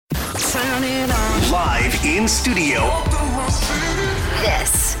Live in studio.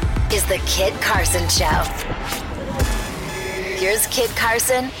 This is the Kid Carson Show. Here's Kid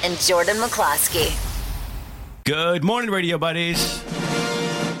Carson and Jordan McCloskey. Good morning, radio buddies.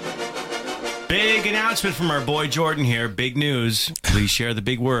 Big announcement from our boy Jordan here. Big news. Please share the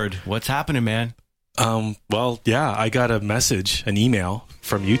big word. What's happening, man? Well, yeah, I got a message, an email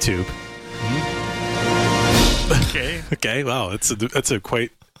from YouTube. Okay. Wow, that's a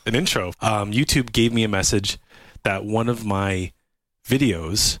quite an intro. YouTube gave me a message that one of my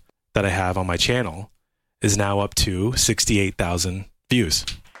videos that I have on my channel is now up to 68,000 views.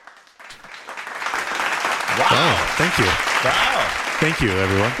 Wow. Thank you. Wow. Thank you,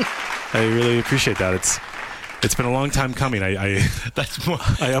 everyone. I really appreciate that. It's been a long time coming. I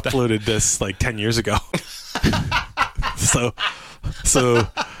uploaded this like 10 years ago. so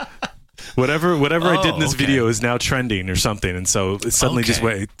whatever I did in this video is now trending or something, and so it suddenly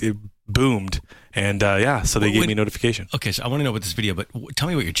it boomed, and so they gave me a notification. Okay, so I want to know about this video, but tell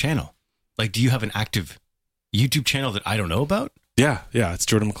me about your channel. Like, do you have an active YouTube channel that I don't know about? Yeah, it's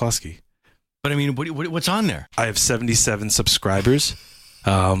Jordan McCloskey. But I mean, what's on there? I have 77 subscribers.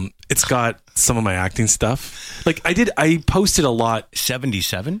 It's got some of my acting stuff. Like I posted a lot.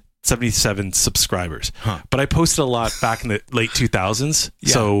 77 subscribers. Huh. But I posted a lot back in the late 2000s.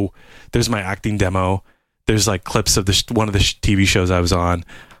 Yeah. So there's my acting demo. There's like clips of one of the TV shows I was on.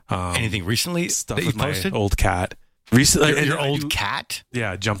 Anything recently stuff that you with posted? My old cat. Recently, your old cat?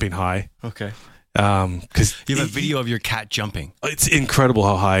 Yeah, jumping high. Okay. Because you have a video of your cat jumping. It's incredible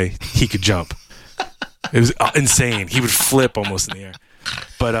how high he could jump. It was insane. He would flip almost in the air.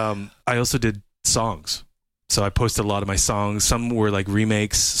 But I also did songs. So I posted a lot of my songs. Some were like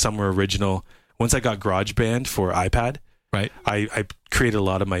remakes, some were original. Once I got GarageBand for iPad, right, I created a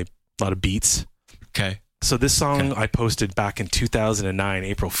lot of beats. Okay. So this song I posted back in 2009,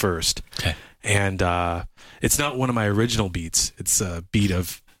 April 1st. Okay. And it's not one of my original beats. It's a beat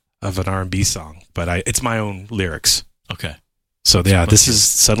of an R&B song, but it's my own lyrics. Okay. So yeah, this has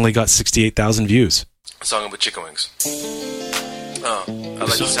suddenly got 68,000 views. A song about chicken wings. Oh, I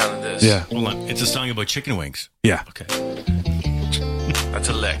like the sound of this. Yeah. Hold on. It's a song about chicken wings. Yeah. Okay. That's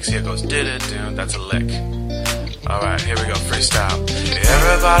a lick. See, it goes do-do-do. That's a lick. All right, here we go. Freestyle.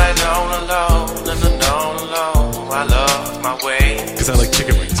 Everybody know, I love my way. Because I like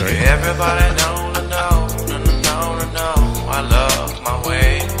chicken wings, right? Everybody know, I love my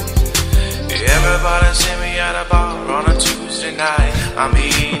way. Everybody see me at a bar on a Tuesday night. I'm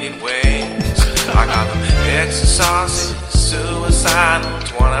eating wings. I got them extra saucy, suicidal,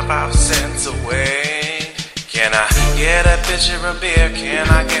 25 cents away. Can I get a pitcher of beer? Can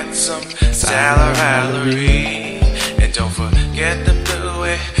I get some salary? And don't forget the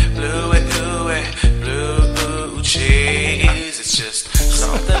blue cheese. It's just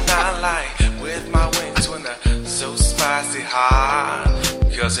something I like with my wings when they're so spicy hot.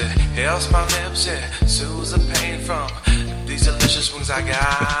 Cause it helps my lips, it soothes the pain from these delicious wings I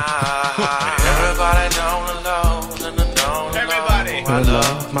got. Everybody know, everybody, I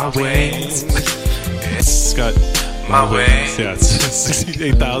love my wings. It's got my wings. Yeah, it's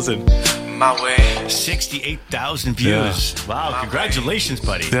 68,000. My wings. 68,000 views. Yeah. Wow, congratulations,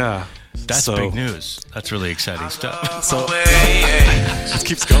 buddy. Yeah. That's big news. That's really exciting stuff. So it just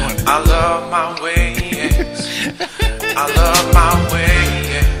keeps going. I love my wings. I love my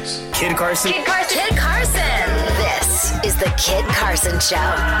wings. Kid Carson. Kid Carson. This is the Kid Carson Show.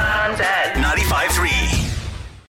 95.3